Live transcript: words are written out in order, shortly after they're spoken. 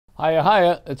Hiya,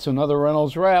 hiya, it's another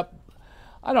Reynolds Wrap.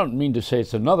 I don't mean to say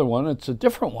it's another one, it's a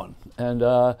different one. And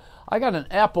I got an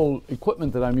Apple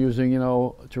equipment that I'm using,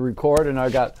 to record, and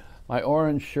I got my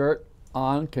orange shirt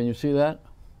on. Can you see that?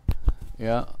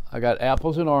 Yeah, I got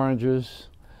apples and oranges.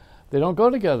 They don't go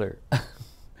together.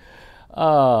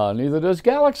 Neither does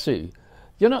Galaxy.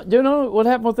 Do you know what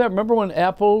happened with that? Remember when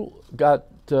Apple got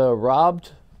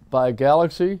robbed by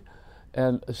Galaxy?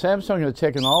 And Samsung had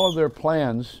taken all of their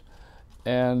plans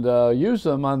and used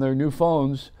them on their new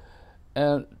phones.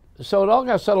 And so it all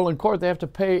got settled in court. They have to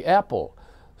pay Apple.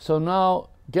 So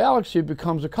now Galaxy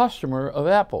becomes a customer of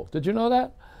Apple. Did you know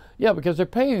that? Yeah, because they're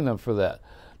paying them for that.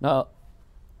 Now,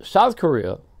 South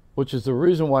Korea, which is the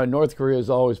reason why North Korea is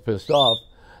always pissed off,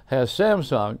 has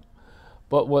Samsung.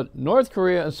 But what North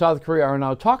Korea and South Korea are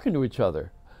now talking to each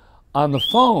other on the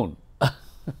phone,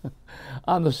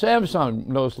 on the Samsung,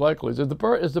 most likely. Is the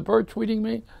bird tweeting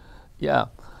me? Yeah.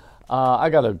 I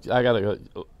gotta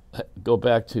go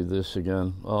back to this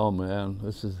again. Oh man,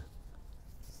 this is.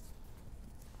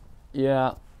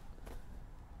 Yeah.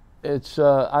 It's.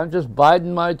 I'm just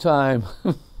biding my time.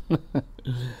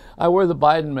 I wear the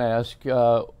Biden mask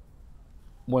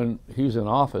when he's in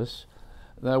office,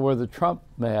 and I wear the Trump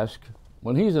mask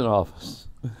when he's in office.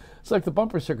 It's like the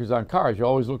bumper stickers on cars. You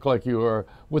always look like you are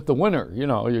with the winner.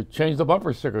 You change the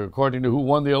bumper sticker according to who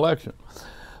won the election.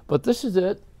 But this is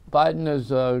it. Biden is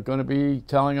going to be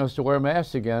telling us to wear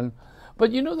masks again.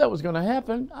 But you knew that was going to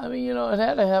happen. I mean, it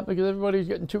had to happen because everybody's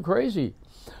getting too crazy.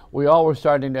 We all were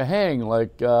starting to hang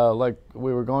like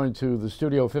we were going to the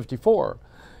Studio 54.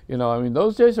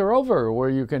 Those days are over where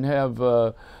you can have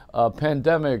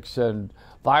pandemics and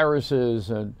viruses,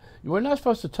 and we're not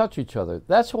supposed to touch each other.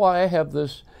 That's why I have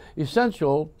this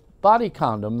essential body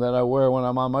condom that I wear when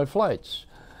I'm on my flights.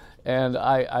 And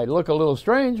I look a little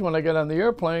strange when I get on the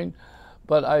airplane,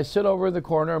 but I sit over in the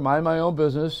corner, mind my own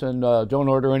business, and don't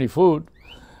order any food.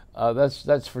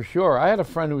 That's for sure. I had a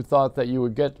friend who thought that you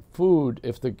would get food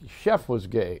if the chef was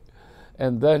gay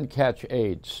and then catch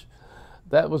AIDS.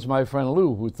 That was my friend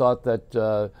Lou, who thought that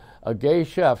a gay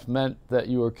chef meant that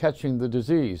you were catching the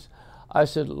disease. I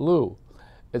said, Lou,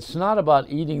 it's not about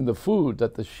eating the food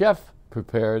that the chef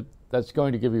prepared that's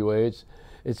going to give you AIDS.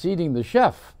 It's eating the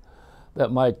chef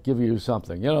that might give you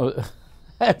something.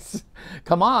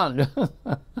 Come on.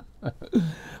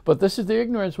 But this is the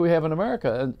ignorance we have in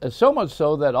America, and so much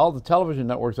so that all the television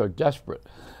networks are desperate.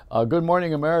 Good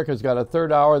Morning America's got a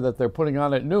third hour that they're putting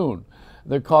on at noon.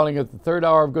 They're calling it the third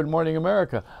hour of Good Morning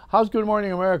America. How's Good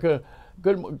Morning America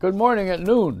good morning at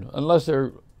noon, unless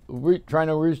they're trying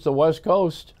to reach the West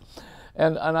Coast?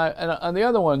 And on the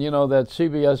other one, that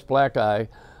CBS black eye,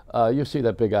 you see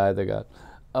that big eye they got.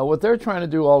 What they're trying to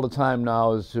do all the time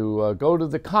now is to go to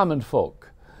the common folk.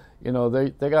 They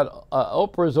got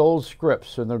Oprah's old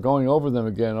scripts, and they're going over them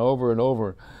again, over and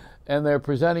over, and they're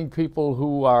presenting people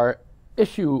who are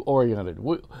issue-oriented.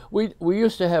 We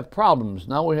used to have problems.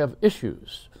 Now we have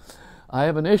issues. I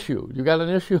have an issue. You got an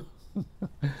issue?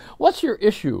 What's your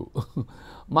issue?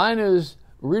 Mine is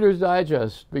Reader's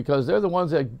Digest, because they're the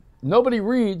ones that nobody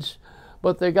reads,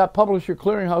 but they got Publisher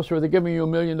Clearinghouse where they're giving you $1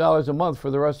 million a month for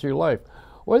the rest of your life.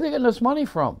 Where are they getting this money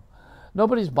from?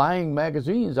 Nobody's buying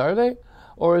magazines, are they?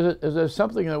 Or is there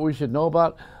something that we should know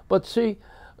about? But see,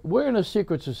 we're in a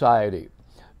secret society.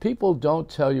 People don't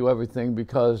tell you everything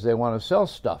because they want to sell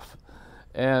stuff.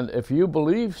 And if you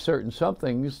believe certain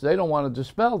somethings, they don't want to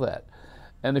dispel that.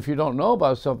 And if you don't know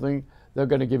about something, they're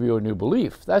going to give you a new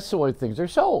belief. That's the way things are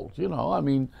sold.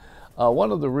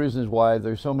 One of the reasons why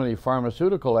there's so many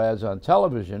pharmaceutical ads on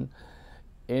television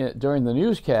during the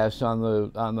newscasts on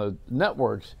the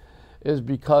networks is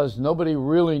because nobody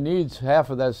really needs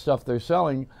half of that stuff they're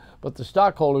selling, but the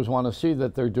stockholders want to see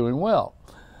that they're doing well.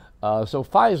 So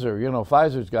Pfizer,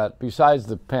 Pfizer's got, besides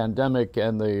the pandemic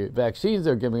and the vaccines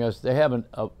they're giving us,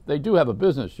 they do have a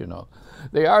business.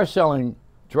 They are selling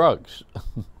drugs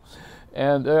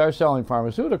and they are selling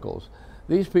pharmaceuticals.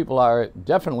 These people are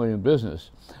definitely in business.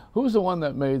 Who's the one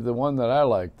that made the one that I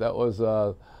liked? That was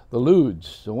the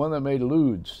Ludes, the one that made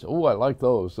Ludes. Oh, I like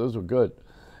those. Those were good.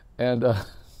 And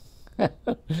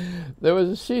there was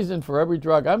a season for every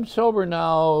drug. I'm sober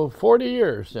now 40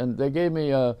 years, and they gave me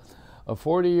a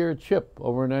 40-year chip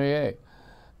over in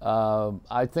AA.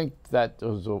 I think that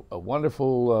was a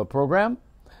wonderful program,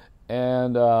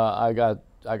 and I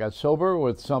got sober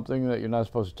with something that you're not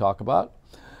supposed to talk about.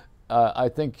 I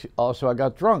think also I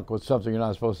got drunk with something you're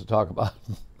not supposed to talk about.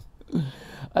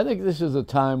 I think this is a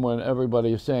time when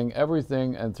everybody is saying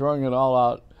everything and throwing it all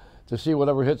out to see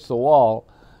whatever hits the wall.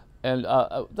 And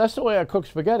that's the way I cook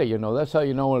spaghetti, That's how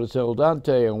you know when it's al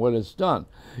dente and when it's done.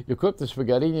 You cook the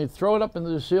spaghetti and you throw it up into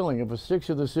the ceiling. If it sticks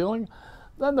to the ceiling,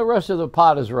 then the rest of the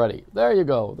pot is ready. There you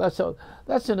go. That's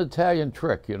an Italian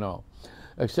trick, you know.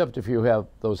 Except if you have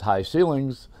those high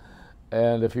ceilings,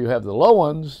 and if you have the low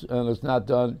ones and it's not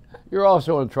done, you're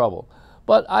also in trouble.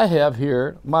 But I have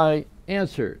here my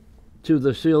answer to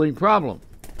the ceiling problem.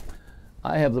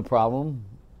 I have the problem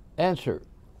answer.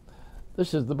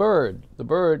 This is the bird. The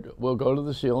bird will go to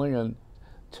the ceiling and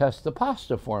test the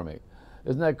pasta for me.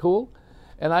 Isn't that cool?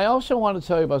 And I also want to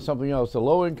tell you about something else. The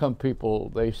low-income people,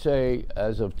 they say,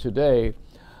 as of today,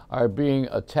 are being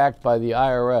attacked by the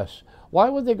IRS. Why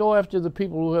would they go after the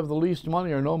people who have the least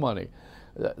money or no money?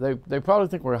 They probably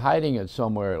think we're hiding it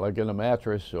somewhere, like in a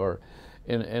mattress or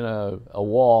in a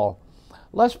wall.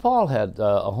 Les Paul had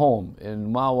a home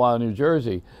in Mahwah, New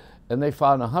Jersey, and they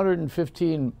found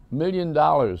 $115 million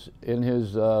in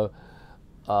his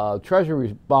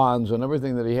treasury bonds and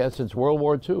everything that he had since World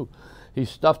War II. He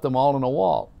stuffed them all in a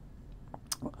wall.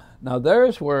 Now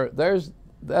that's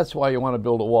why you want to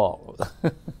build a wall.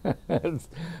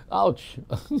 Ouch.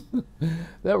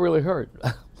 That really hurt.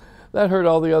 That hurt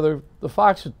all the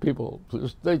Fox people.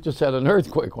 They just had an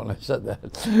earthquake when I said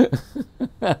that.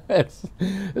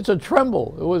 It's a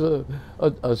tremble. It was a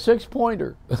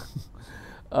 6-pointer.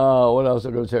 What else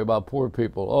am I going to tell you about poor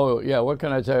people? Oh, yeah, what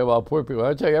can I tell you about poor people?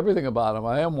 I tell you everything about them.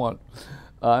 I am one.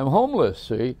 I'm homeless,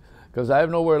 see, because I have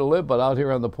nowhere to live but out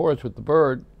here on the porch with the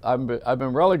bird. I've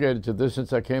been relegated to this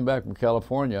since I came back from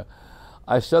California.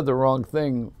 I said the wrong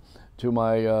thing to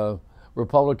my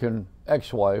Republican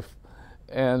ex-wife,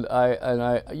 and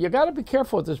you got to be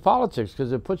careful with this politics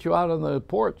because it puts you out on the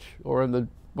porch or in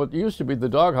what used to be the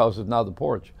doghouse is now the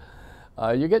porch.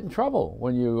 You get in trouble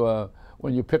when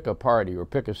you pick a party or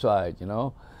pick a side, you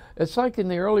know. It's like in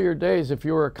the earlier days, if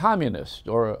you were a communist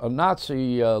or a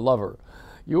Nazi lover,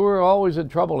 you were always in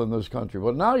trouble in this country.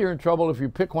 But now you're in trouble if you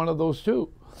pick one of those two,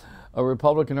 a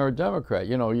Republican or a Democrat.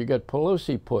 You know, you get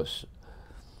Pelosi puss.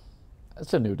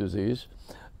 That's a new disease.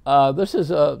 This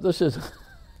is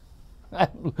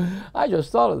I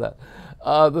just thought of that.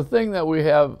 The thing that we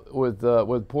have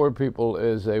with poor people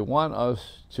is they want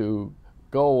us to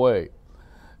go away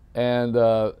and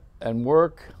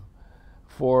work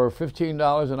for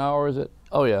 $15 an hour. Is it?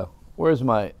 Oh yeah. Where's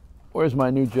my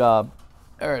new job?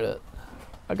 There it is.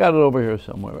 I got it over here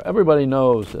somewhere. Everybody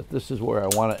knows that this is where I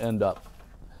want to end up.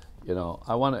 You know,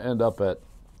 I want to end up at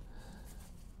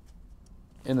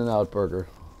In-N-Out Burger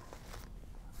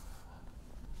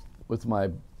with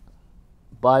my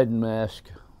Biden mask.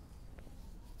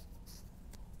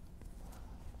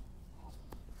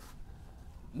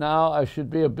 Now I should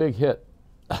be a big hit.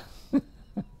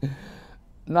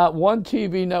 Not one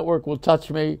TV network will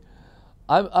touch me.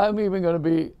 I'm even going to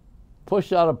be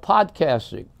pushed out of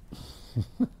podcasting.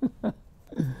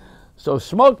 So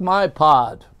smoke my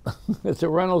pod. It's a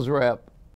Reynolds Wrap.